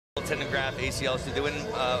tendon graft, ACL, so they went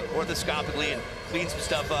orthoscopically and cleaned some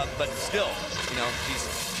stuff up, but still, you know,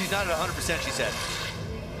 she's not at 100%, she said.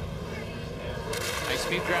 Nice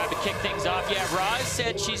move grab to kick things off. Yeah, Roz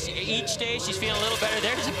said each day she's feeling a little better.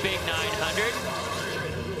 There's a big 900.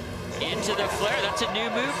 Into the flare. That's a new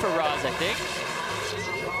move for Roz, I think.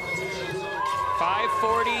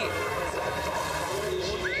 540.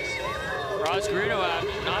 Roz Groenewoud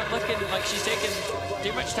not looking like she's taking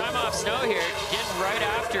too much time off snow here. Getting right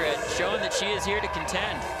after it, showing that she is here to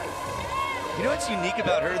contend. You know what's unique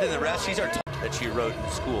about her than the rest? She's our that she wrote in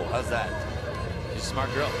school. How's that? She's a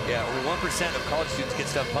smart girl. Yeah, only 1% of college students get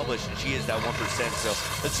stuff published, and she is that 1%. So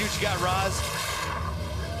let's see what you got, Roz.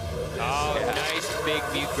 Oh, yeah. Nice big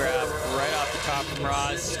mute grab right off the top from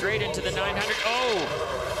Roz. Straight into the 900. Oh!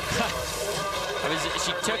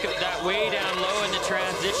 She took it that way down low in the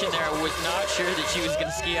transition there. I was not sure that she was going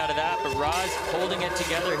to ski out of that, but Roz holding it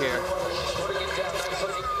together here.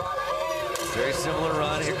 Very similar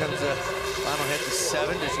run. Here comes the final hit to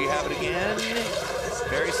 7. Does she have it again?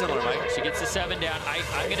 Very similar, Mike. She gets the 7 down.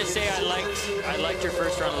 I'm going to say I liked her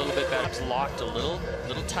first run a little bit better. It's locked a little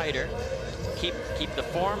tighter. Keep the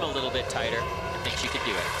form a little bit tighter. I think she could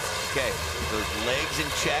do it. Okay, those legs in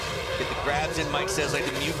check. Get the grabs in, Mike says, like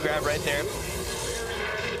the mute grab right there.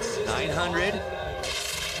 900.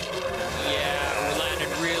 Yeah, we landed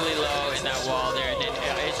really low in that wall there. And then,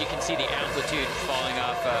 as you can see, the amplitude falling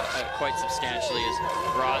off quite substantially as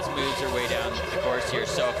Roz moves her way down the course here.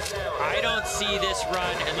 So I don't see this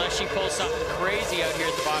run, unless she pulls something crazy out here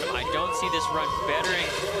at the bottom, I don't see this run bettering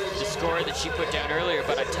the score that she put down earlier.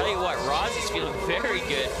 But I tell you what, Roz is feeling very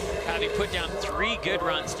good, having put down 3 good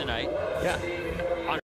runs tonight. Yeah.